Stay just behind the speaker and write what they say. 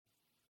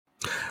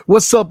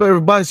What's up,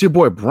 everybody? It's your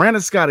boy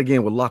Brandon Scott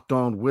again with Locked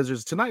On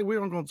Wizards. Tonight, we're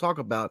going to talk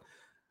about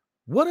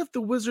what if the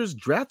Wizards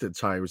drafted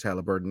Tyrese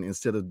Haliburton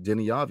instead of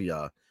Deni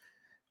Avdija?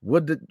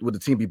 Would the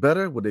team be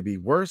better? Would they be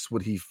worse?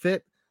 Would he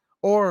fit?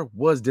 Or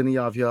was Deni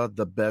Avdija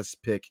the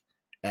best pick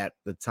at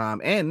the time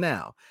and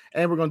now?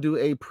 And we're going to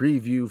do a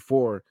preview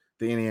for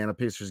the Indiana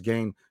Pacers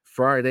game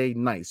Friday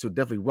night. So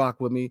definitely rock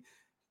with me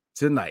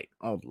tonight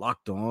on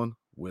Locked On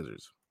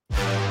Wizards.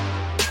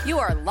 You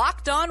are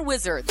Locked On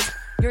Wizards,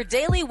 your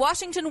daily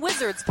Washington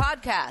Wizards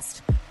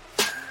podcast.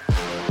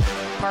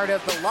 Part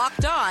of the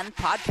Locked On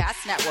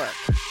Podcast Network,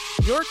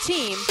 your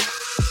team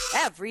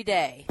every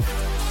day.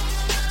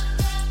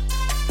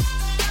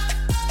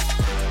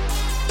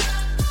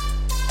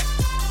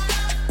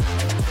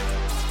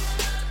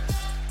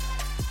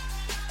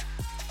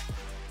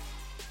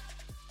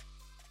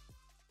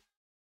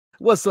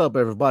 What's up,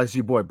 everybody? It's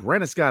your boy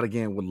Brandon Scott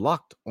again with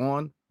Locked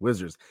On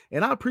Wizards.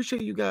 And I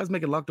appreciate you guys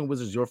making Locked On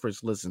Wizards your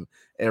first listen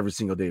every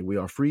single day. We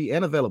are free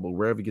and available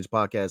wherever you get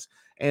your podcasts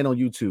and on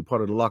YouTube,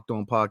 part of the Locked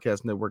On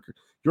Podcast Network,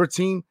 your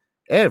team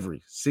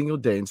every single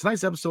day. And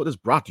tonight's episode is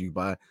brought to you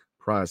by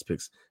Prize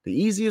Picks, the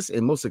easiest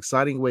and most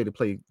exciting way to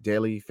play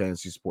daily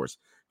fantasy sports.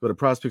 Go to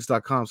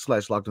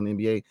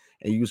prizepicks.com/LockedOnNBA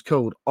and use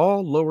code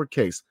all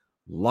lowercase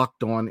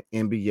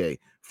LockedOnNBA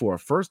for a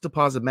first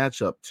deposit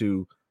matchup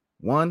to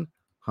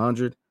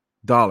 $100.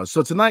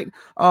 So tonight,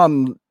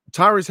 Tyrese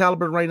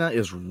Haliburton right now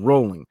is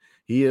rolling.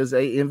 He is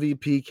a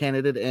MVP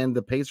candidate, and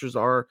the Pacers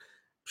are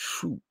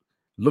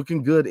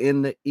looking good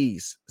in the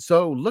East.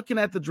 So looking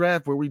at the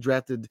draft where we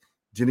drafted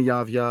Deni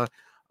Avdija,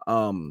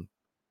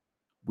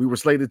 we were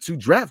slated to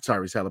draft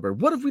Tyrese Haliburton.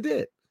 What if we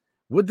did?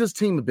 Would this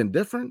team have been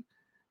different?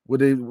 Were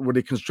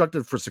they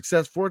constructed for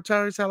success for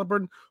Tyrese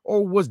Haliburton,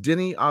 or was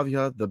Deni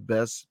Avdija the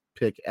best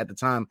pick at the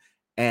time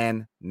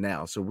and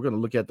now? So we're going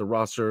to look at the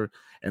roster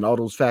and all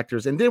those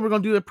factors, and then we're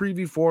going to do a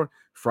preview for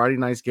Friday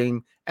night's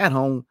game at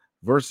home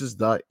versus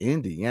the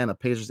Indiana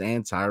Pacers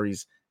and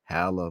Tyrese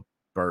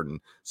Haliburton.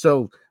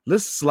 So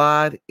let's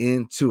slide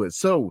into it.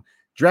 So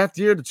draft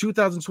year, the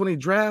 2020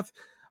 draft,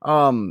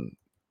 Tyrese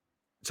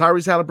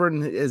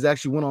Haliburton has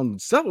actually went on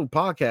several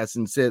podcasts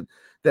and said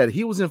that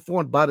he was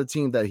informed by the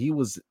team that he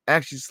was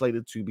actually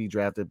slated to be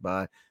drafted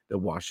by the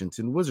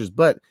Washington Wizards,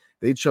 but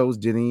they chose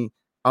Deni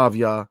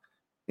Avdija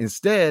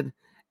instead.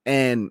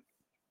 And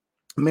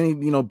many,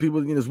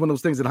 people, it's one of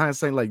those things in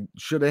hindsight, like,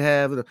 should they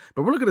have?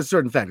 But we're looking at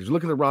certain factors. We're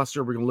looking at the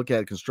roster. We're going to look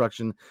at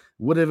construction.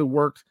 Would it have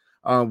worked?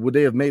 Would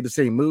they have made the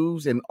same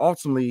moves? And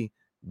ultimately,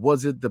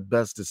 was it the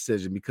best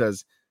decision?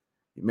 Because,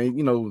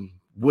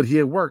 would he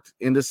have worked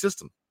in this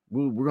system?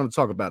 We're going to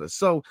talk about it.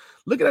 So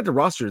looking at the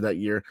roster that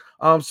year,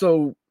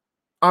 so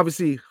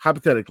obviously,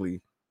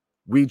 hypothetically,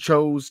 we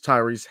chose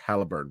Tyrese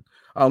Haliburton.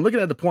 Looking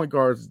at the point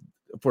guards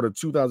for the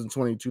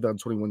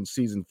 2020-2021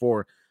 season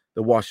for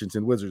the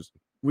Washington Wizards,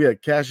 we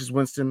had Cassius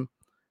Winston,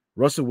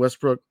 Russell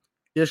Westbrook,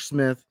 Ish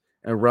Smith,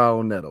 and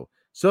Raul Neto.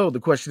 So the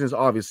question is,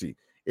 obviously,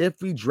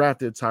 if we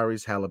drafted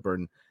Tyrese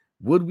Haliburton,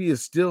 would we have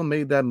still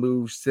made that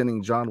move,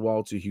 sending John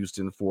Wall to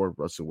Houston for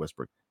Russell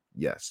Westbrook?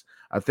 Yes.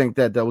 I think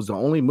that was the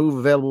only move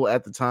available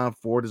at the time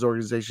for this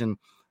organization,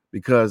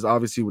 because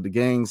obviously with the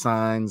gang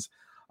signs,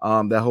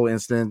 that whole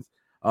incident,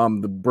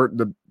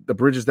 the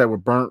bridges that were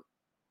burnt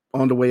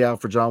on the way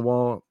out for John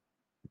Wall,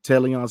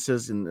 Ted Leon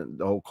says, and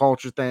the whole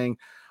culture thing,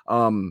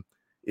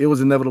 it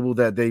was inevitable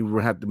that they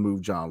would have to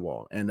move John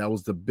Wall. And that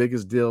was the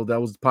biggest deal. That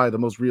was probably the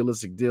most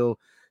realistic deal,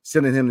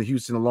 sending him to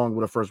Houston along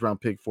with a first-round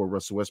pick for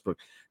Russell Westbrook.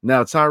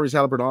 Now, Tyrese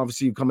Haliburton,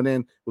 obviously, coming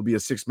in, would be a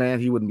sixth man.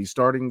 He wouldn't be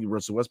starting.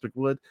 Russell Westbrook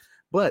would.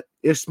 But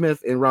Ish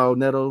Smith and Raul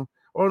Neto,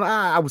 or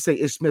I would say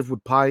Ish Smith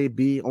would probably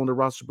be on the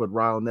roster, but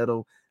Raul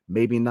Neto,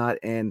 maybe not.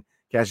 And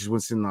Cassius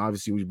Winston,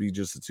 obviously, would be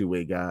just a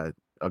two-way guy,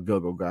 a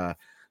go-go guy.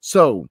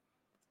 So,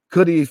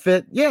 could he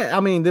fit? Yeah,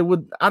 I mean,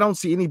 I don't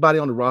see anybody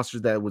on the roster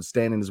that would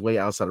stand in his way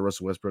outside of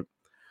Russell Westbrook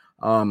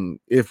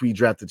if we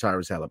drafted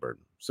Tyrese Haliburton.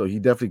 So he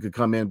definitely could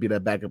come in, be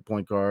that backup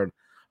point guard,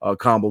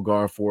 combo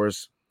guard for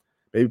us.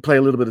 Maybe play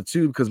a little bit of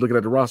two, because looking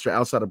at the roster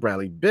outside of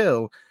Bradley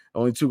Beal,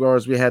 only two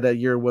guards we had that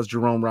year was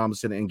Jerome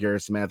Robinson and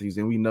Garrison Matthews,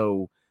 and we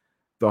know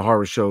the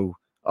horror show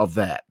of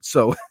that.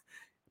 So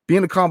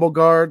being a combo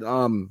guard,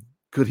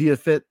 could he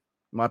have fit?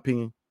 In my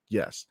opinion,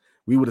 yes.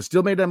 We would have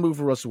still made that move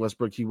for Russell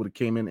Westbrook. He would have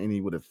came in and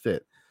he would have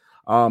fit.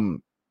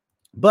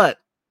 But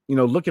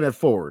looking at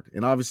forward,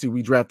 and obviously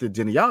we drafted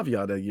Deni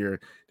Avdija that year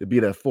to be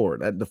that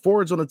forward. The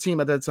forwards on the team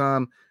at that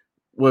time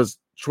was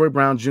Troy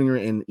Brown Jr.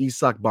 and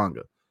Isak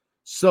Bonga.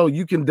 So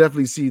you can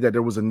definitely see that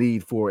there was a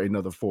need for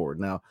another forward.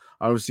 Now,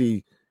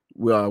 obviously,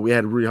 we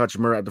had Rui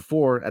Hachimura at the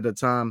four at the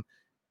time.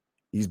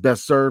 He's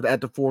best served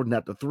at the four,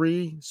 not the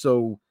three.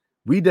 So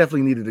we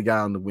definitely needed a guy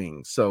on the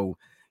wing. So,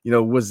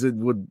 was the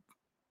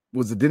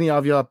Deni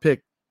Avdija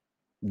pick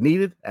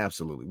needed?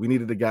 Absolutely. We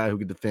needed a guy who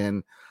could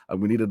defend.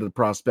 We needed a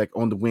prospect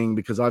on the wing,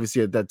 because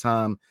obviously at that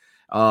time,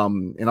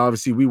 and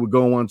obviously we would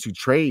go on to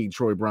trade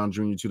Troy Brown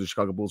Jr. to the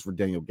Chicago Bulls for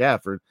Daniel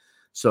Gafford.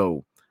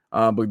 So,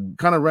 but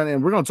kind of running,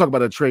 and we're going to talk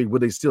about a trade where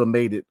they still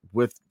made it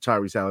with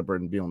Tyrese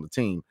Haliburton be on the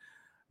team.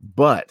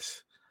 But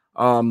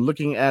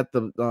Looking at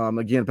the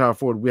again power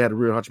forward, we had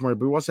Rio Hachimura,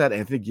 but we also had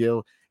Anthony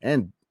Gill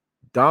and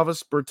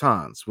Davis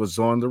Bertans was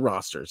on the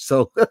roster.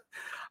 So,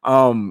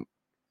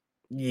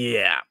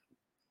 yeah.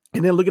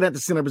 And then looking at the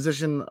center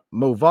position,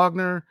 Mo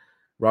Wagner,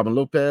 Robin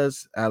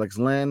Lopez, Alex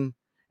Len,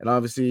 and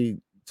obviously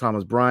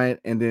Thomas Bryant.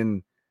 And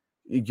then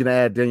you can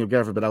add Daniel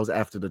Gafford, but that was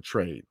after the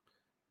trade.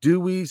 Do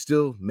we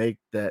still make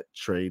that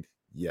trade?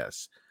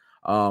 Yes.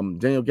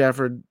 Daniel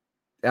Gafford,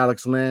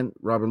 Alex Len,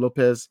 Robin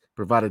Lopez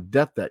provided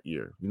depth that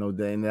year.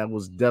 And that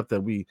was depth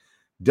that we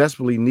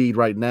desperately need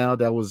right now.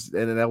 That was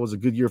a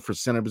good year for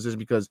center position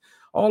because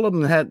all of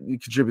them had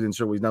contributed in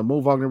certain ways. Now, Mo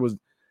Wagner was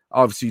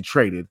obviously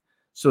traded.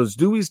 So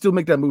do we still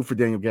make that move for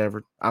Daniel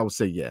Gafford? I would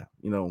say yeah.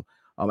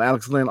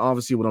 Alex Len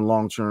obviously with a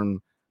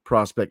long-term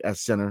prospect at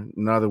center.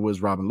 Neither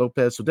was Robin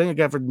Lopez. So Daniel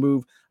Gafford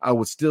move I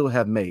would still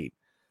have made.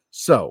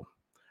 So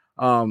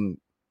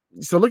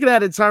looking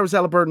at it, Tyrese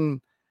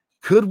Haliburton,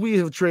 could we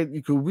have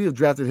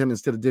drafted him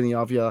instead of Deni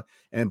Avdija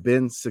and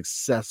been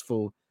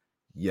successful?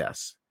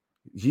 Yes.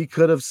 He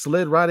could have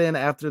slid right in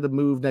after the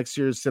move next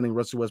year, sending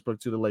Russell Westbrook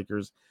to the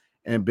Lakers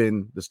and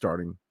been the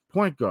starting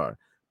point guard.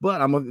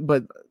 But I'm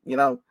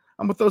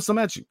gonna throw some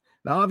at you.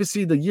 Now,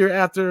 obviously, the year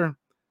after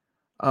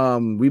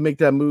we make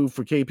that move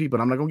for KP,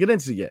 but I'm not gonna get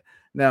into it yet.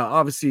 Now,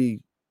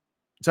 obviously,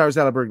 Tyrese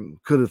Haliburton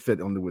could have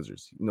fit on the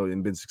Wizards,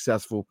 and been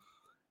successful.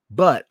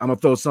 But I'm gonna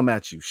throw some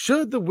at you.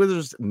 Should the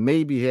Wizards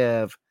maybe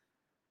have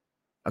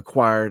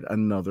acquired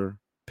another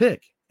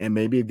pick and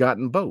maybe have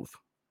gotten both?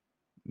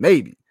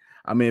 Maybe.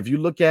 I mean, if you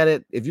look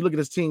at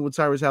this team with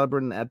Tyrese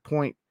Haliburton at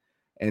point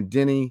and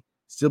Deni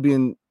still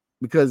being,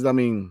 because I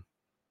mean,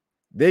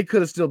 they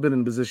could have still been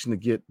in a position to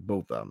get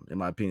both of them, in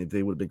my opinion.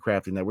 They would have been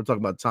crafting that. We're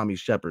talking about Tommy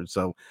Shepard,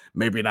 so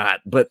maybe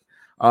not. But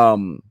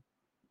kind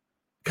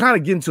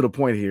of getting to the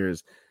point here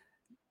is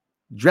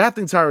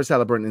drafting Tyrese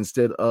Haliburton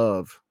instead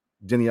of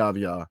Deni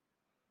Avdija.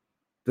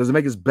 Does it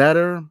make us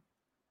better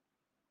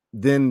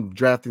than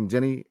drafting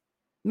Deni?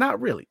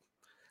 Not really.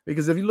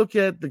 Because if you look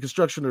at the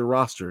construction of the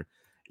roster,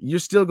 you're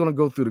still going to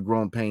go through the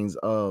growing pains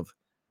of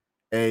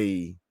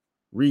a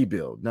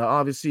rebuild. Now,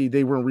 obviously,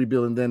 they weren't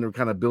rebuilding then. They're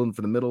kind of building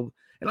for the middle.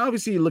 And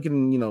obviously,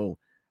 looking,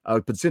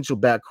 a potential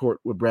backcourt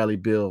with Bradley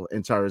Beal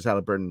and Tyrese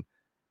Haliburton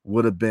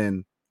would have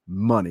been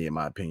money, in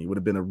my opinion. Would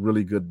have been a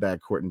really good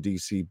backcourt in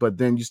DC. But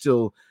then you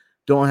still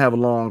don't have a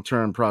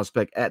long-term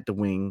prospect at the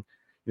wing.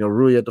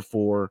 Rui at the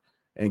 4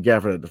 and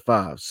Gafford at the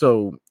 5.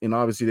 So,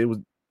 obviously, they was,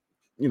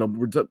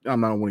 I'm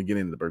not want to get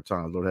into the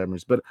Bertans, Lord have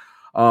mercy. But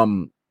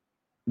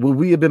would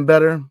we have been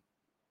better?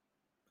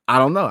 I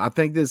don't know. I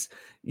think this,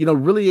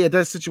 really at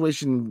that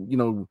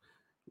situation,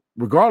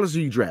 regardless of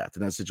who you draft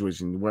in that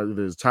situation,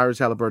 whether it's Tyrese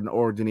Haliburton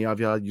or Deni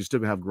Avdija, you're still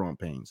going to have growing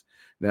pains.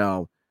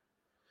 Now,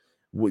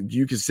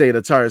 you could say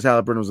that Tyrese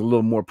Haliburton was a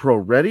little more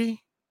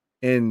pro-ready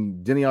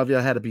and Deni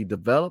Avdija had to be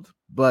developed,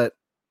 but,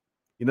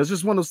 it's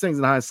just one of those things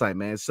in hindsight,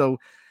 man. So,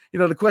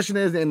 the question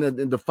is,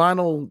 in the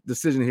final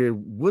decision here,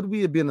 would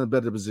we have been in a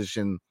better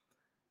position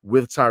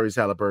with Tyrese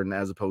Haliburton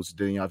as opposed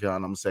to Deni Avdija? And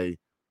I'm going to say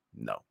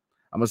no.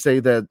 I'm going to say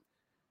that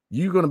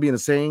you're going to be in the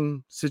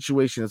same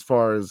situation as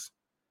far as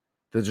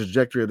the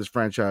trajectory of this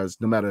franchise,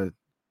 no matter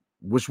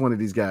which one of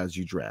these guys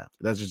you draft.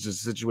 That's just a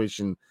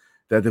situation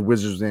that the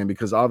Wizards are in,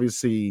 because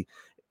obviously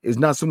it's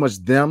not so much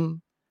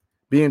them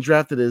being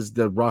drafted as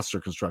the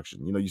roster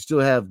construction. You still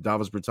have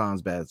Davis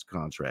Bertans' bad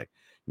contract.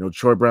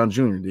 Troy Brown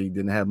Jr., they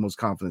didn't have most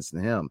confidence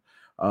in him.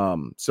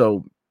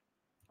 So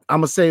I'm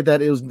going to say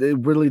that it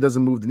really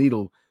doesn't move the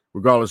needle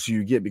regardless who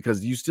you get,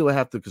 because you still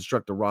have to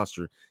construct a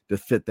roster to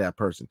fit that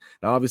person.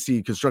 Now,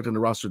 obviously, constructing the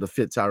roster to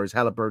fit Tyrese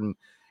Haliburton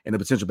and the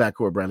potential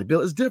backcourt Bradley Beal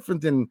is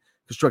different than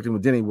constructing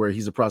with Deni, where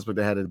he's a prospect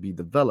that had to be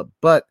developed.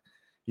 But,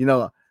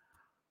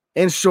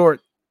 in short,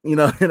 and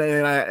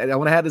I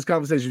want to have this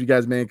conversation with you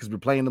guys, man, because we're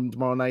playing them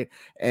tomorrow night,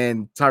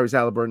 and Tyrese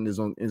Haliburton is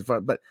in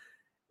fire. But,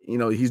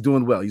 he's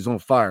doing well. He's on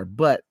fire.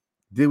 But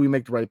did we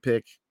make the right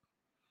pick?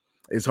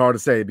 It's hard to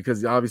say,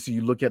 because obviously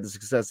you look at the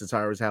success that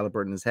Tyrese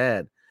Haliburton has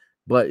had.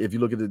 But if you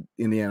look at the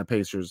Indiana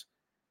Pacers,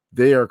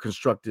 they are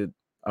constructed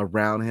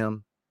around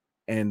him,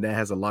 and that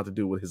has a lot to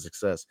do with his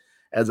success.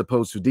 As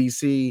opposed to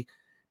DC,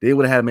 they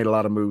would have made a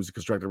lot of moves to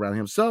construct around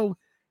him. So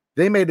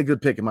they made a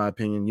good pick, in my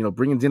opinion.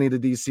 Bringing Deni to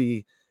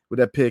DC with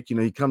that pick,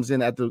 he comes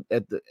in at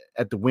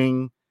the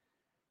wing.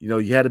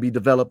 He had to be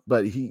developed,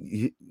 but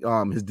he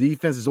his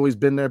defense has always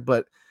been there,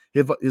 but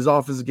his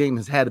offensive game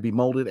has had to be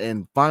molded.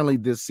 And finally,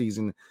 this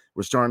season,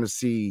 we're starting to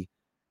see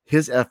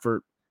his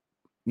effort,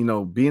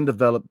 being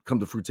developed come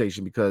to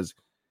fruition, because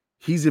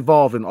he's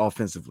evolving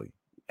offensively.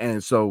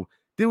 And so,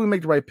 did we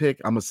make the right pick?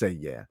 I'm gonna say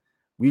yeah.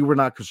 We were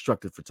not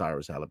constructed for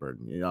Tyrese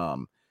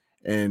Haliburton.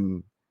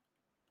 And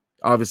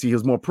obviously he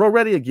was more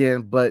pro-ready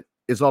again, but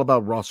it's all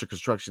about roster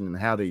construction and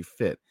how they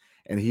fit.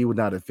 And he would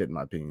not have fit, in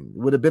my opinion. It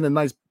would have been a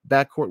nice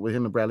backcourt with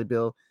him and Bradley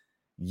Beal.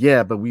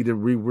 Yeah, but we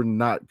were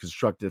not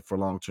constructed for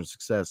long-term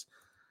success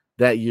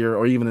that year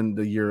or even in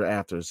the year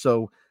after.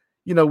 So,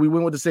 we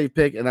went with the safe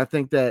pick, and I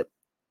think that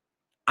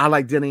I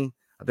like Deni.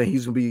 I think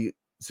he's going to be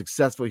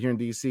successful here in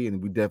DC,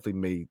 and we definitely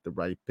made the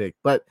right pick.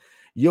 But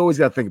you always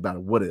got to think about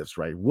it. What ifs,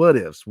 right? What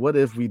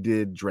if we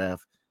did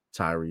draft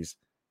Tyrese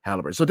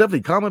Haliburton. So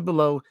definitely comment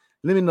below.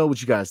 Let me know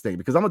what you guys think,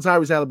 because I'm a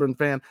Tyrese Haliburton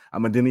fan.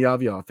 I'm a Deni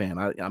Avdija fan.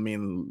 I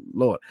mean,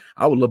 Lord,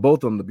 I would love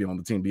both of them to be on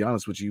the team, to be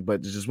honest with you.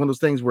 But it's just one of those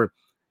things where,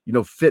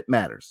 fit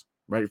matters,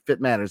 right?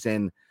 Fit matters.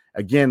 And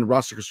again,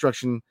 roster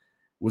construction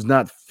was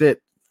not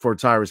fit for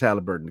Tyrese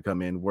Haliburton to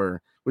come in.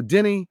 Where with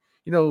Deni,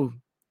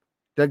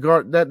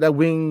 that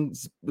wing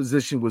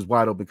position was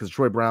wide open because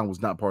Troy Brown was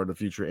not part of the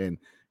future, and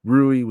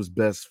Rui was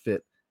best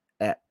fit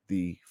at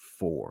the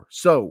 4.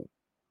 So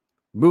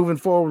moving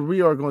forward,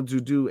 we are going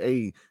to do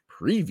a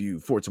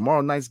preview for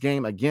tomorrow night's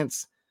game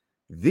against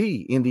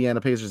the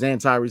Indiana Pacers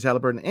and Tyrese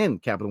Haliburton in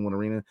Capital One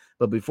Arena.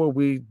 But before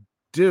we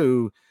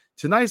do,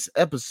 tonight's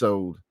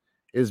episode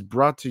is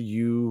brought to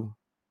you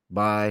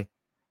by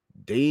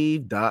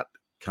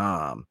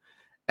Dave.com.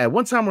 At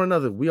one time or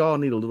another, we all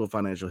need a little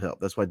financial help.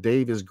 That's why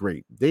Dave is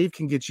great. Dave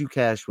can get you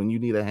cash when you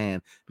need a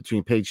hand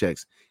between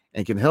paychecks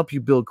and can help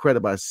you build credit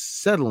by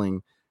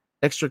settling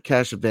extra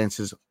cash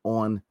advances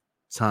on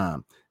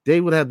time.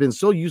 Dave would have been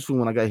so useful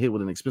when I got hit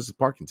with an expensive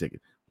parking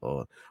ticket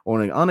or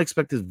an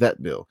unexpected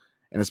vet bill,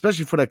 and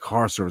especially for that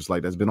car service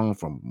light that's been on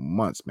for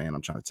months, man.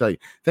 I'm trying to tell you.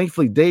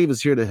 Thankfully, Dave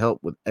is here to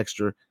help with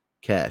extra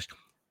cash.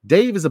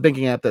 Dave is a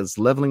banking app that's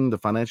leveling the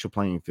financial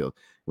playing field.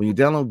 When you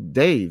download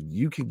Dave,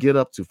 you can get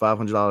up to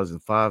 $500 in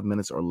 5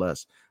 minutes or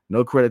less.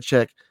 No credit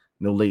check,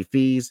 no late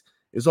fees.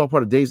 It's all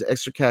part of Dave's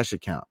extra cash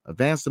account.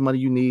 Advance the money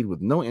you need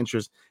with no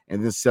interest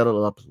and then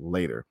settle it up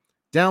later.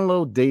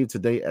 Download Dave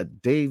today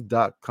at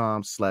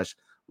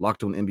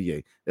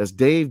dave.com/LockedOnNBA. That's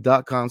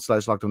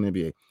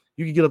dave.com/LockedOnNBA.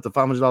 You can get up to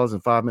 $500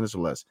 in 5 minutes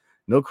or less.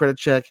 No credit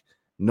check,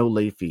 no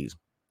late fees.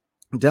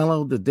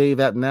 Download the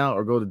Dave app now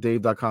or go to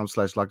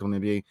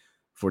dave.com/LockedOnNBA.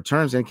 For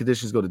terms and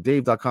conditions, go to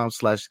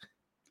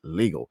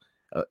dave.com/legal.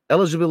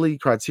 Eligibility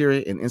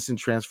criteria and instant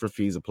transfer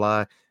fees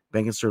apply.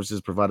 Banking services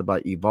provided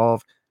by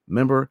Evolve,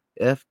 member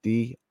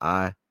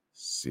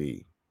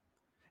FDIC.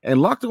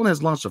 And Locked On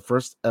has launched the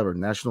first ever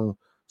national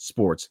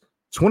sports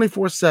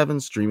 24/7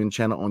 streaming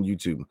channel on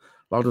YouTube.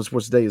 Locked On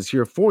Sports Today is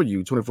here for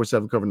you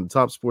 24/7, covering the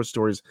top sports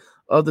stories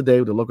of the day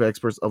with the local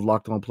experts of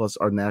Locked On, plus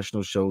our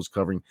national shows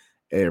covering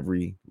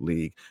every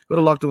league. Go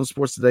to Locked On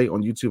Sports Today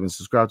on YouTube and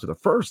subscribe to the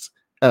first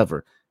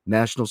ever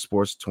national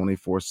sports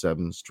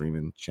 24/7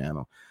 streaming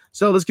channel.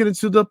 So let's get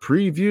into the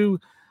preview.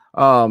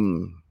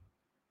 And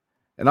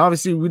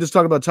obviously, we just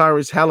talked about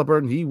Tyrese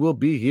Haliburton. He will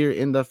be here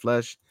in the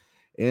flesh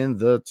in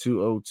the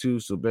 202.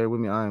 So bear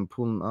with me. I am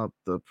pulling up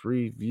the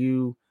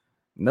preview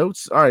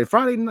notes. All right,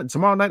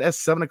 tomorrow night at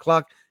 7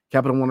 o'clock,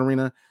 Capital One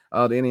Arena.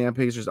 The Indiana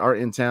Pacers are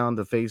in town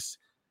to face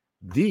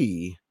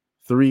the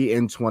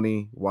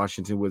 3-20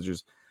 Washington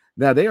Wizards.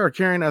 Now, they are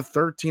carrying a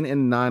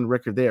 13-9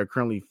 record. They are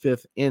currently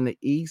 5th in the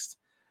East.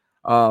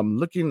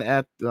 Looking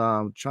at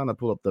trying to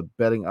pull up the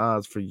betting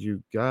odds for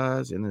you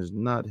guys, and it's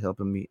not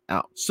helping me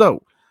out.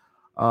 So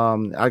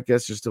I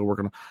guess you're still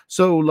working on.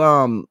 So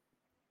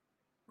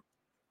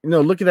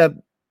looking at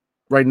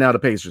right now, the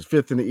Pacers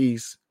 5th in the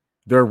East,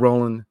 they're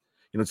rolling.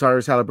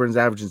 Tyrese Haliburton's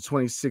averaging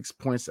 26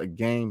 points a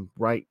game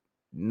right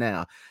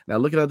now. Now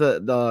looking at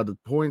the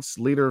points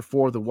leader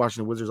for the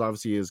Washington Wizards,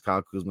 obviously is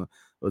Kyle Kuzma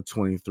with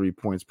 23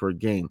 points per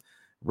game.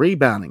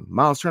 Rebounding,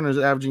 Miles Turner is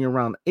averaging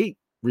around 8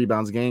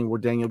 rebounds a game,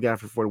 where Daniel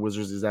Gafford for the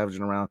Wizards is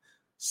averaging around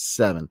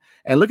 7.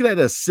 And looking at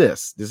the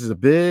assists, this is a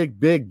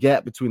big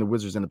gap between the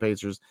Wizards and the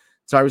Pacers.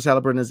 Tyrese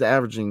Haliburton is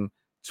averaging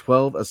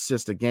 12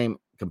 assists a game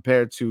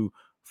compared to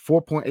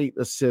 4.8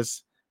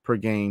 assists per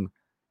game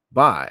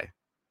by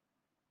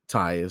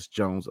Tyus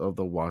Jones of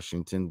the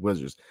Washington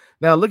Wizards.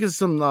 Now look at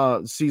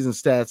some season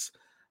stats.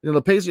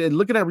 The Pacers,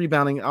 looking at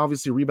rebounding,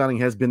 obviously rebounding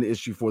has been the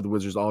issue for the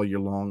Wizards all year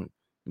long.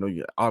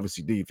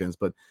 Obviously defense,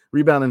 but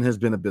rebounding has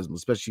been abysmal,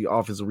 especially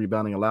offensive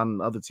rebounding,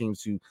 allowing other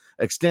teams to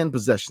extend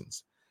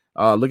possessions.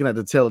 Looking at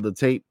the tail of the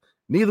tape,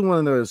 neither one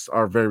of those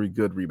are very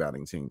good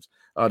rebounding teams.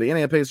 The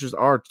Indiana Pacers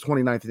are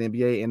 29th in the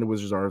NBA, and the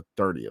Wizards are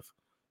 30th.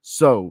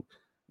 So,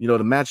 the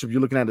matchup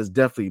you're looking at is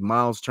definitely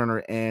Miles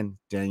Turner and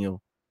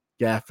Daniel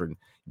Gafford.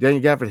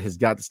 Daniel Gafford has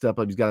got to step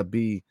up. He's got to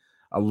be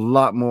a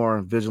lot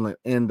more vigilant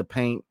in the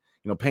paint.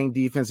 Paint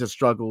defense has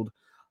struggled.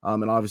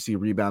 And obviously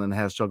rebounding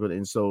has struggled.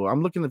 And so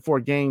I'm looking for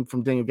a game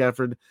from Daniel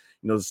Gafford,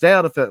 to stay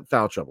out of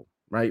foul trouble,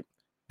 right?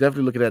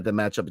 Definitely looking at the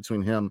matchup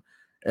between him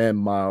and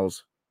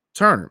Miles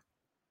Turner.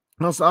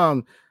 But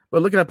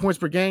looking at points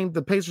per game,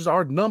 the Pacers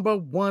are number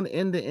 1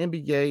 in the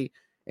NBA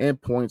in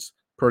points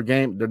per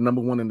game. They're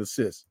number 1 in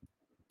assists.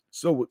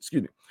 So,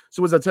 excuse me.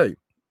 So what does that tell you?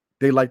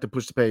 They like to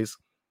push the pace,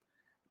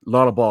 a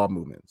lot of ball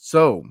movement.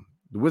 So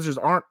the Wizards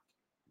aren't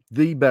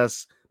the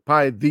best,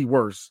 probably the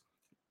worst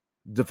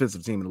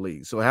defensive team in the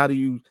league. So how do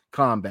you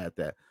combat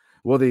that?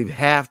 Well, they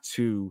have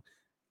to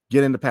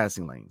get into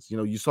passing lanes.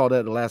 You saw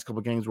that the last couple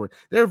of games where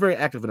they're very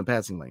active in the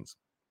passing lanes,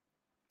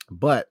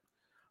 but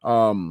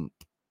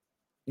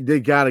they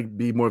got to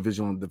be more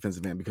vigilant on the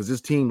defensive end, because this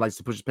team likes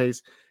to push the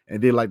pace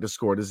and they like to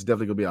score. This is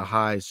definitely going to be a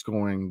high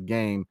scoring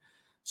game.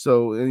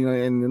 So,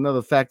 and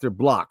another factor,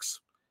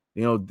 blocks.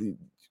 They are 4th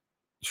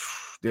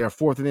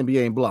in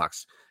NBA in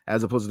blocks,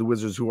 as opposed to the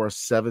Wizards, who are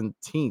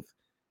 17th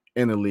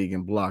in the league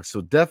in blocks.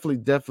 So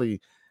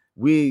definitely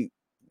we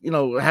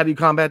how do you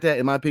combat that?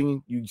 In my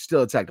opinion, you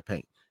still attack the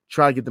paint.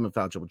 Try to get them in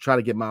foul trouble. Try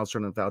to get Miles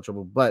Turner in foul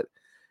trouble. But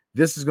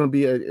this is going to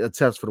be a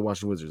test for the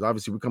Washington Wizards.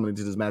 Obviously, we're coming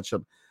into this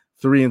matchup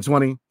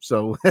 3-20,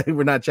 so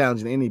we're not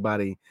challenging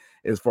anybody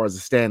as far as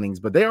the standings.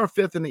 But they are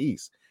 5th in the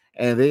East,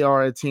 and they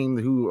are a team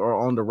who are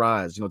on the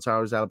rise.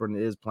 Tyrese Haliburton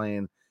is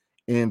playing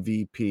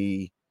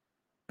MVP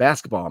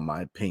basketball, in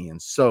my opinion.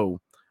 So,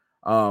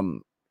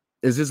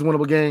 is this a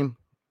winnable game?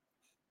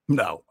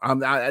 No,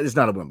 it's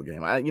not a winnable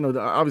game.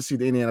 Obviously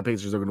the Indiana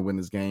Pacers are going to win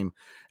this game.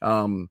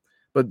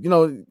 But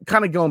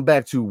kind of going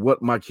back to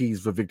what my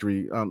keys for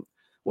victory.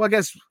 Well, I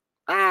guess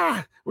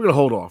we're gonna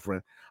hold off,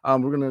 right?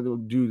 We're gonna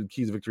do the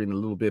keys of victory in a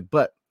little bit,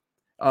 but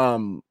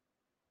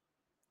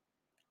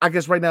I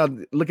guess right now,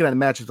 looking at the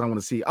matchups I want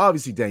to see,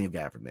 obviously Daniel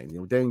Gafford, man.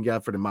 Daniel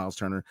Gafford and Miles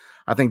Turner.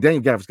 I think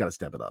Daniel Gafford's got to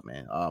step it up,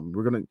 man.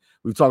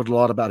 We've talked a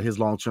lot about his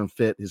long-term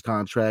fit, his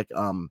contract,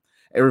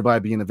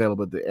 everybody being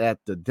available at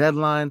the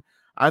deadline.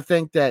 I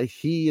think that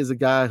he is a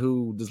guy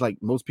who, just like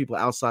most people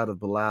outside of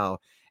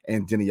Bilal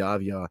and Deni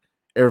Avdija,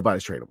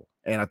 everybody's tradable.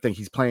 And I think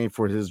he's playing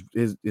for his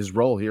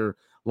role here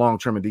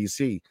long-term in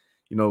DC.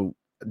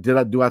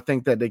 Do I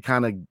think that they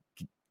kind of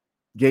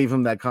gave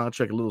him that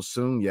contract a little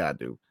soon? Yeah, I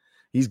do.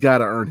 He's got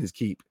to earn his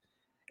keep.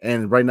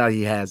 And right now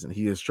he hasn't.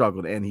 He has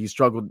struggled. And he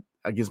struggled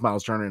against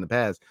Miles Turner in the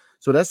past.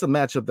 So that's the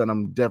matchup that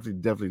I'm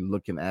definitely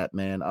looking at,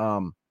 man.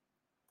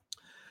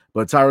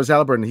 But Tyrese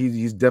Haliburton,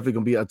 he's definitely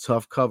going to be a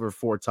tough cover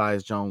for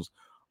Tyus Jones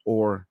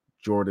or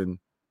Jordan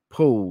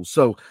Poole.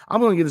 So I'm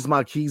going to get this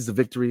my keys to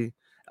victory,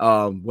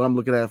 what I'm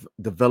looking at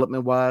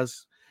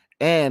development-wise,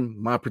 and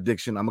my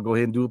prediction. I'm going to go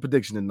ahead and do a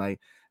prediction tonight.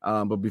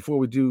 But before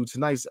we do,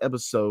 tonight's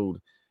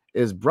episode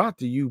is brought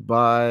to you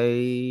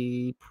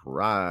by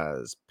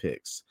Prize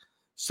Picks.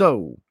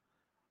 So,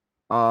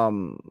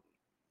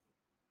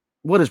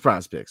 what is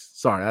Prize Picks?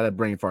 Sorry, I had a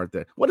brain fart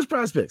there. What is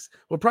Prize Picks?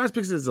 Well, Prize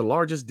Picks is the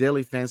largest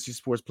daily fantasy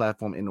sports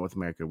platform in North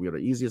America. We are the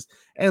easiest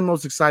and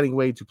most exciting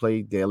way to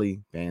play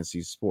daily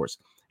fantasy sports.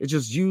 It's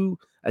just you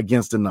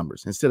against the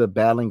numbers. Instead of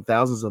battling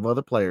thousands of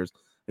other players,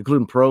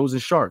 including pros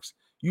and sharks,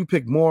 you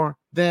pick more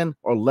than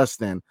or less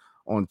than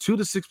on 2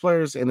 to 6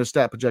 players and their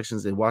stat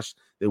projections and watch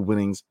their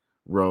winnings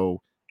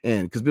roll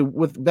in. Because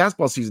with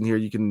basketball season here,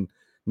 you can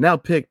now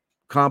pick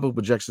combo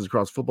projections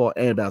across football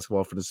and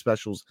basketball for the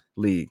Specials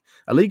League.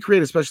 A league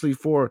created especially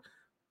for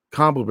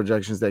combo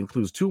projections that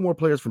includes 2 more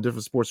players from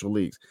different sports or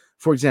leagues.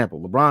 For example,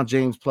 LeBron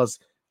James plus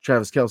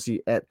Travis Kelce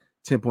at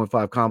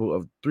 10.5 combo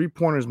of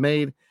 3-pointers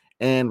made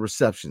and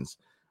receptions.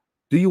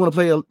 Do you want to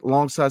play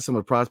alongside some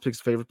of Prize Picks'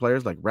 favorite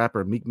players like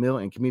rapper Meek Mill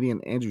and comedian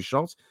Andrew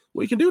Schultz?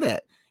 Well, you can do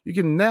that. You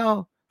can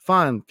now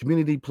find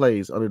community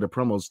plays under the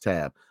promos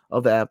tab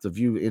of the app to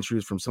view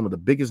entries from some of the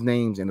biggest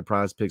names in the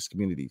Prize Picks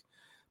community.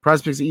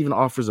 Prize Picks even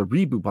offers a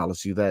reboot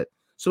policy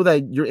so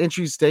that your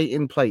entries stay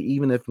in play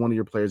even if one of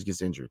your players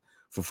gets injured.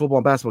 For football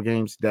and basketball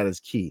games, that is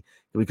key.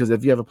 Because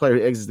if you have a player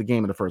who exits the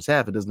game in the first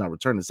half and does not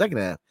return in the second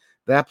half,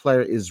 that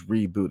player is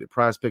rebooted.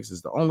 Prize Picks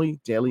is the only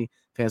daily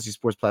fantasy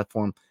sports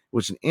platform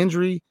with an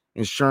injury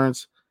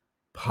insurance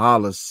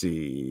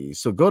policy.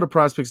 So go to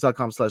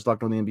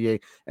prizepicks.com/LockedOnNBA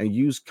and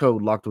use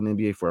code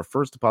LockedOnNBA for a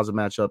first deposit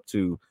match up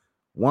to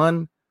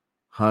 $100.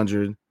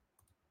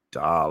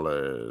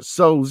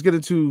 So let's get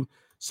into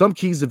some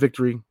keys to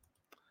victory.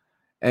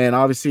 And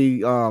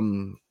obviously, we're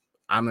going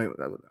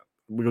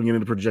to get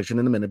into projection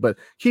in a minute, but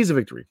keys to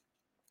victory.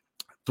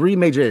 3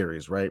 major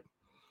areas, right?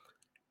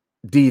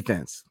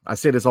 Defense. I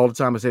say this all the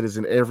time. I say this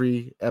in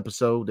every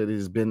episode that it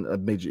has been a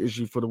major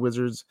issue for the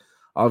Wizards.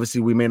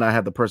 Obviously, we may not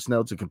have the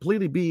personnel to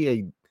completely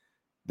be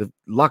the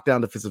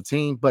lockdown defensive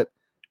team, but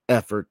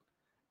effort.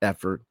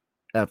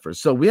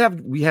 So we have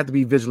to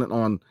be vigilant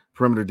on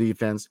perimeter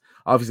defense.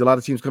 Obviously, a lot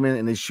of teams come in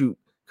and they shoot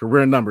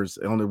career numbers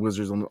on the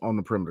Wizards on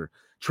the perimeter.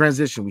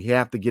 Transition, we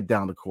have to get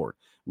down the court.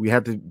 We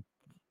have to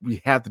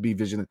be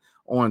vigilant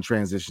on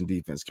transition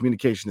defense.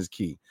 Communication is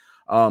key.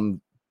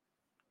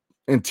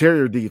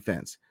 Interior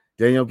defense.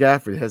 Daniel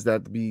Gafford has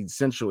that to be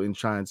essential in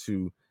trying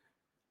to,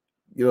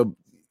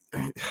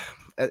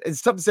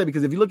 it's tough to say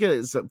because if you look at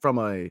it from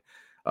a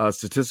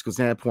statistical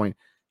standpoint,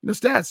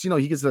 stats,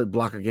 he gets a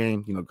block a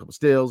game, a couple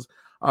steals.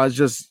 It's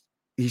just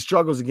he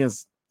struggles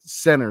against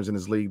centers in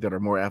his league that are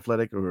more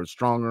athletic or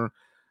stronger,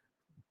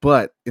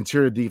 but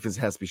interior defense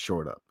has to be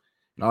shored up.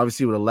 And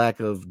obviously, with a lack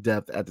of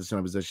depth at the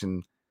center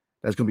position,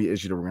 that's going to be an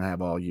issue that we're going to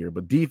have all year.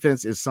 But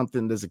defense is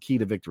something that's a key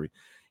to victory.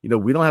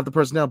 We don't have the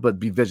personnel, but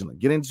be vigilant.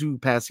 Get into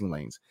passing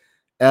lanes.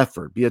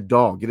 Effort. Be a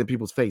dog. Get in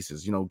people's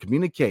faces.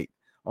 Communicate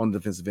on the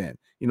defensive end.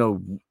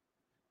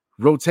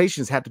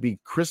 Rotations have to be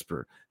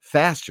crisper,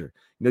 faster.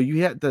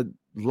 You have to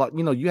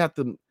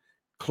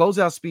close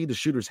out speed. The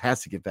shooters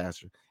has to get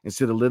faster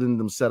instead of letting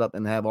them set up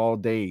and have all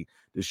day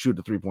to shoot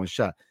the 3-point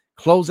shot.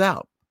 Close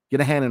out. Get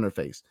a hand in their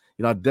face.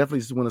 I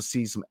definitely want to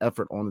see some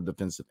effort on the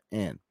defensive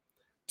end.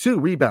 2,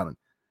 rebounding.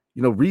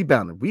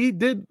 Rebounding. We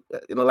did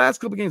in the last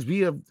couple of games.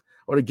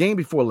 Or the game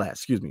before last.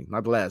 Excuse me,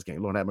 not the last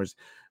game. Lord have mercy.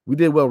 We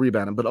did well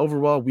rebounding, but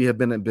overall, we have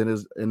been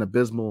an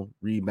abysmal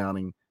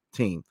rebounding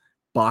team.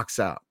 Box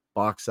out.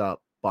 I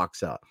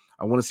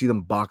want to see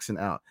them boxing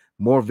out.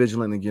 More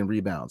vigilant and getting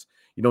rebounds.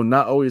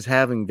 not always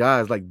having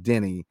guys like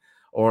Deni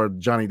or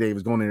Johnny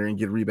Davis going in there and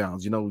get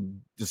rebounds.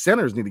 The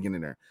centers need to get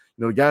in there.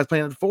 The guys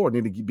playing at the forward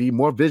need to be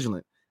more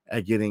vigilant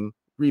at getting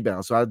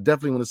rebounds. So I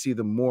definitely want to see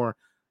them more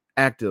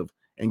active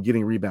and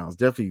getting rebounds.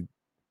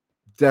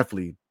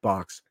 Definitely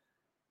box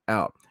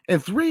out.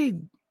 And 3,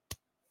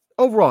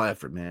 overall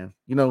effort, man.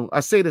 I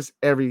say this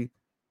every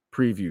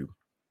preview.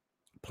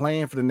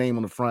 Playing for the name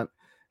on the front,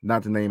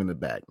 not the name in the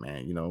back,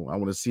 man. I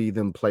want to see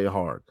them play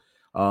hard.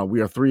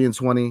 We are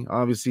 3-20.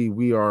 Obviously,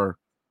 we are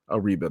a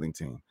rebuilding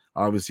team.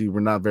 Obviously, we're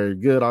not very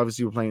good.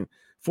 Obviously, we're playing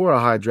for a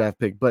high draft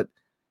pick, but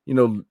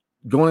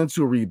going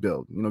into a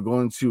rebuild,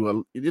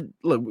 look,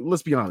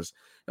 let's be honest.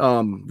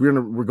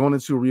 We're going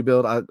into a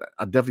rebuild. I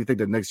definitely think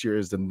that next year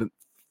is the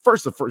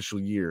first official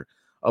year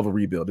of a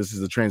rebuild. This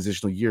is a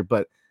transitional year,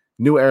 but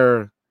new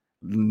era,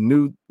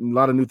 a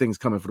lot of new things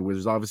coming for the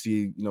Wizards.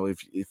 Obviously,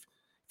 if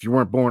you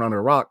weren't born under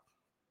a rock,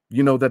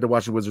 you know that the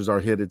Washington Wizards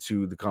are headed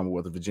to the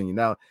Commonwealth of Virginia.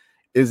 Now,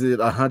 is it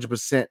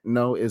 100%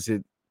 no? Is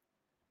it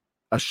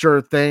a sure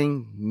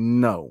thing?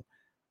 No.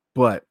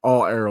 But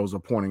all arrows are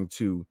pointing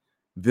to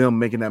them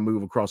making that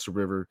move across the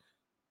river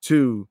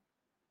to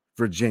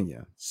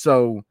Virginia.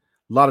 So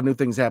a lot of new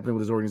things happening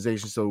with this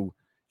organization. So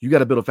you got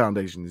to build a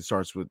foundation. It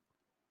starts with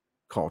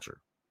culture,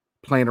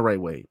 playing the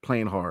right way,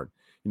 playing hard.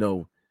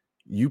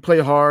 You play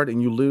hard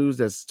and you lose,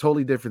 that's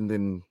totally different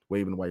than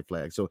waving the white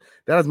flag. So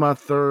that is my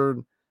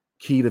 3rd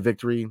key to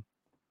victory.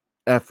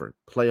 Effort,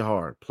 play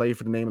hard, play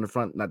for the name in the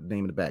front, not the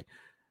name in the back.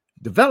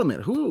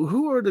 Development.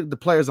 Who are the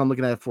players I'm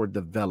looking at for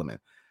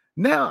development?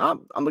 Now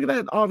I'm looking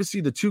at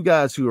obviously the 2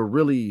 guys who are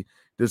really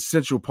the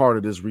central part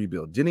of this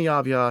rebuild, Deni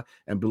Avdija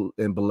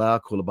and Bilal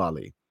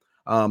Coulibaly.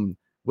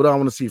 What do I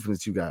want to see from the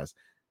 2 guys?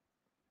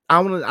 I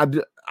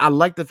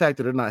like the fact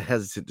that they're not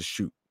hesitant to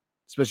shoot,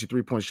 especially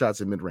 3-point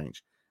shots in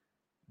mid-range.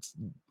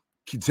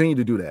 Continue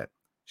to do that.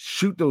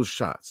 Shoot those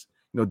shots.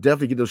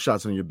 Definitely get those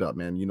shots on your belt,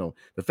 man.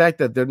 The fact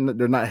that they're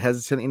not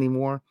hesitant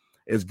anymore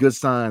is good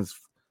signs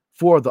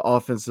for the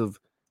offensive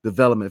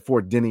development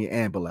for Deni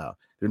and Bilal.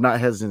 They're not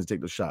hesitant to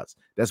take those shots.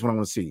 That's what I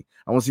want to see.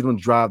 I want to see them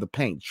drive the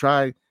paint,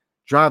 drive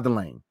the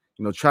lane.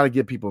 Try to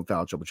get people in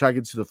foul trouble. Try to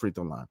get to the free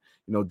throw line.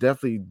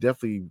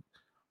 Definitely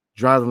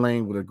drive the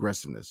lane with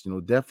aggressiveness.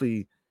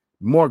 Definitely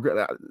more.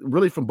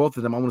 Really, from both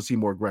of them, I want to see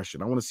more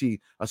aggression. I want to see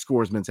a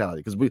scorer's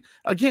mentality because we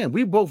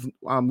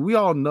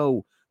all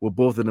know what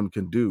both of them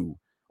can do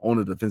on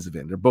the defensive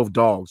end. They're both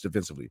dogs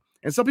defensively.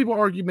 And some people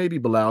argue maybe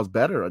Bilal's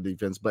better on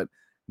defense, but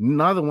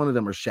neither one of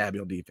them are shabby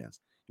on defense.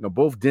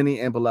 Both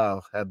Deni and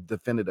Bilal have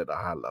defended at a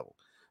high level.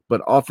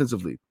 But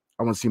offensively,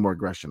 I want to see more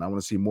aggression. I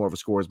want to see more of a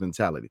scorer's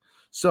mentality.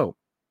 So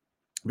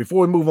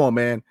before we move on,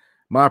 man,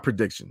 my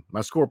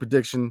score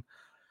prediction,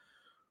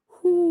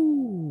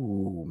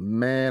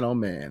 man, oh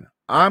man.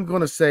 I'm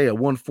going to say a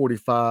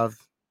 145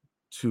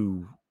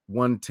 to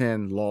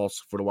 110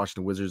 loss for the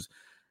Washington Wizards.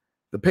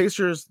 The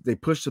Pacers, they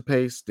push the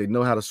pace. They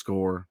know how to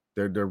score.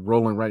 They're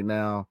rolling right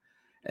now.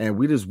 And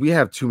we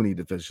have too many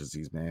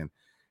deficiencies, man.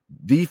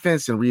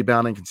 Defense and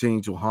rebounding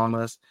continue to haunt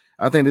us.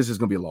 I think this is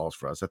going to be a loss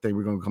for us. I think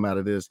we're going to come out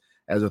of this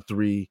as a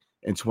 3-21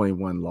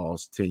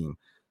 loss team.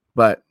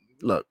 But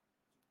look,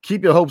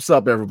 keep your hopes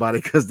up, everybody,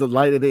 because the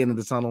light at the end of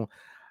the tunnel,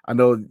 I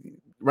know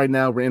right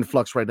now we're in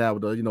flux right now.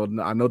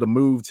 I know the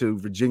move to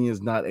Virginia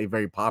is not a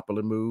very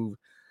popular move.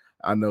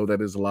 I know that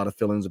there's a lot of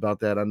feelings about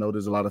that. I know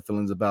there's a lot of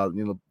feelings about,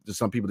 there's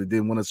some people that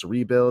didn't want us to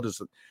rebuild.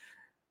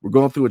 We're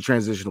going through a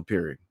transitional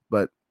period,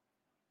 but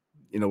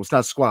it's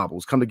not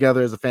squabbles. Come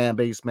together as a fan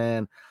base,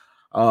 man.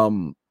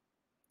 The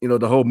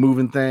whole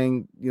moving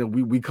thing,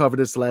 we covered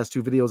this the last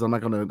 2 videos. I'm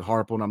not going to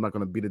harp on, I'm not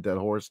going to beat a dead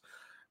horse,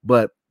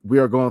 but we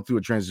are going through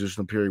a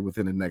transitional period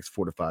within the next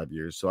 4 to 5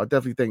 years. So I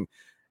definitely think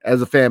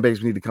as a fan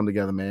base, we need to come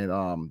together, man.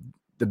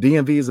 The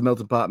DMV is a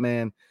melting pot,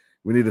 man.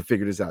 We need to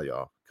figure this out,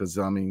 y'all. Because,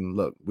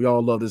 look, we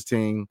all love this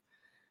team.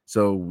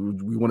 So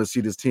we want to see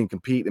this team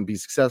compete and be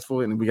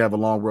successful. And we have a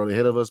long road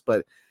ahead of us.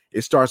 But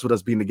it starts with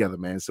us being together,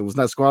 man. So it's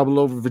not squabble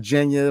over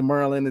Virginia,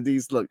 Maryland, and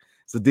these. Look,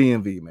 it's the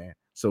DMV, man.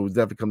 So we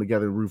definitely come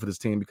together and root for this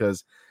team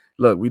because,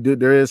 look,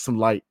 there is some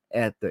light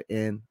at the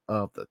end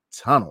of the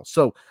tunnel.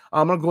 So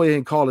I'm going to go ahead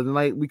and call it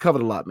tonight. We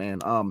covered a lot,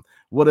 man.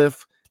 What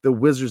if the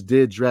Wizards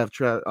did draft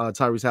Tyrese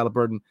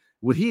Haliburton?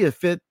 Would he have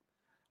fit,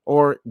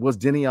 or was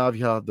Deni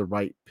Avdija the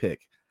right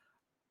pick?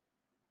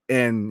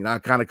 And I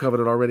kind of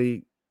covered it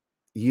already.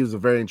 He was a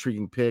very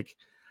intriguing pick.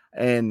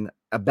 And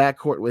a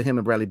backcourt with him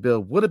and Bradley Beal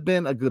would have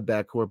been a good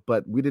backcourt,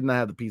 but we did not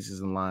have the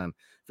pieces in line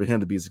for him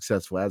to be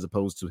successful, as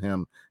opposed to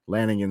him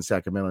landing in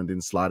Sacramento and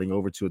then sliding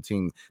over to a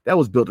team that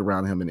was built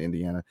around him in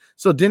Indiana.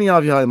 So Deni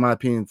Avdija, in my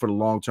opinion, for the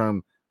long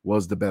term,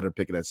 was the better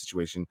pick in that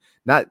situation.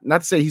 Not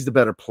to say he's the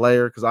better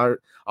player, because I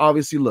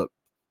obviously, look,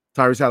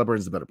 Tyrese Haliburton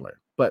is the better player,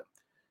 but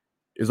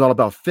it's all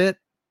about fit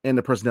and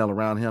the personnel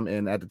around him.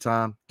 And at the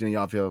time, Deni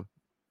Avdija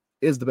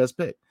is the best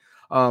pick.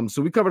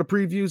 So we covered a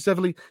preview.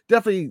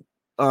 Definitely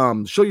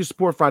show your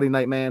support Friday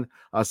night, man.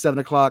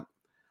 7:00.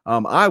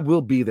 I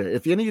will be there.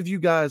 If any of you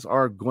guys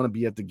are going to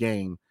be at the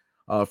game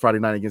Friday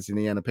night against the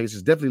Indiana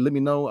Pacers, definitely let me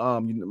know.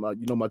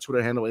 My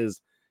Twitter handle is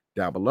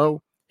down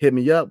below. Hit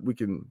me up. We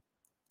can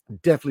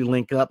definitely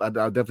link up. I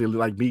definitely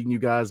like meeting you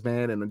guys,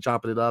 man, and then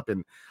chopping it up,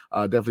 and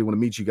definitely want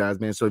to meet you guys,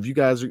 man. So if you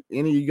guys,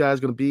 any of you guys,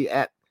 going to be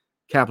at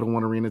Capital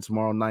One Arena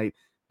tomorrow night,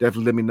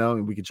 definitely let me know,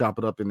 and we can chop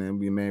it up, and then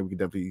we can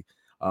definitely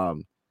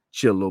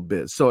chill a little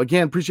bit. So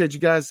again, appreciate you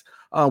guys.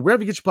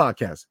 Wherever you get your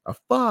podcast, a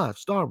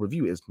 5-star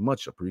review is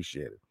much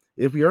appreciated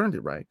if we earned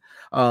it, right?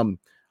 On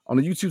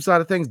the YouTube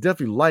side of things,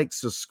 definitely like,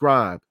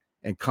 subscribe,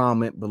 and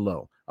comment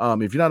below.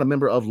 If you're not a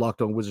member of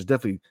Locked On Wizards,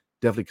 definitely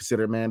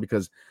consider it, man,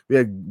 because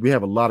we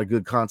have a lot of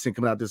good content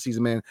coming out this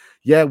season, man.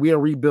 Yeah, we are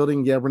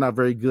rebuilding. Yeah, we're not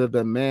very good,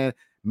 but man,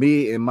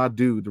 me and my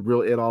dude, the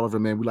real Ed Oliver,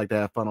 man, we like to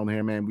have fun on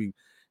here, man. We,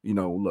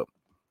 look,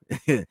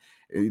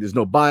 there's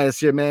no bias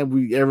here,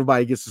 man.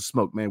 Everybody gets to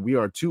smoke, man. We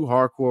are two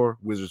hardcore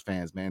Wizards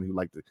fans, man, who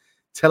like to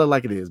tell it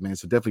like it is, man.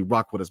 So definitely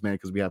rock with us, man,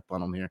 because we have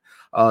fun on here.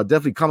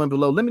 Definitely comment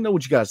below. Let me know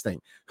what you guys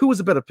think. Who was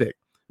a better pick?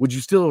 Would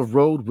you still have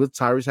rode with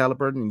Tyrese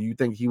Haliburton, and you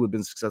think he would have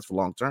been successful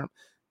long term?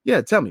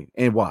 Yeah, tell me,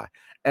 and why.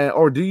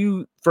 Or do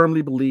you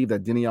firmly believe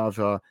that Deni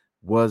Avdija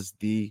was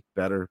the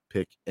better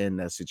pick in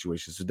that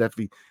situation? So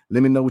definitely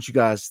let me know what you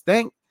guys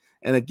think.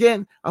 And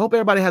again, I hope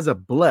everybody has a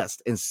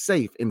blessed and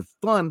safe and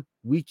fun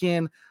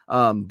weekend.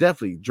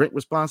 Definitely drink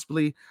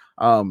responsibly.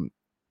 And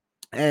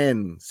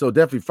so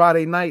definitely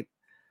Friday night,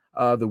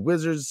 the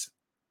Wizards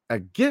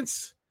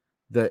against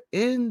the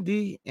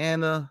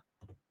Indiana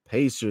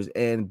Pacers.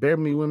 And bear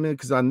with me one minute,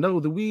 because I know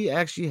that we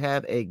actually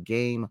have a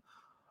game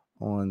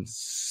on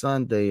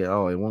Sunday.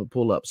 Oh, it won't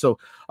pull up. So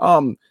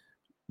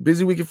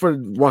busy weekend for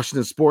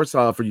Washington sports.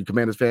 For you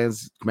Commanders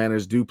fans,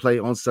 Commanders do play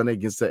on Sunday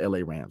against the LA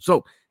Rams.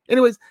 So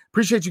anyways,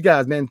 appreciate you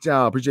guys, man.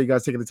 Appreciate you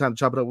guys taking the time to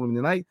chop it up with me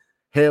tonight.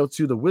 Hail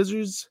to the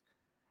Wizards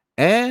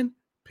and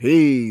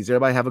peace.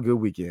 Everybody have a good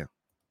weekend.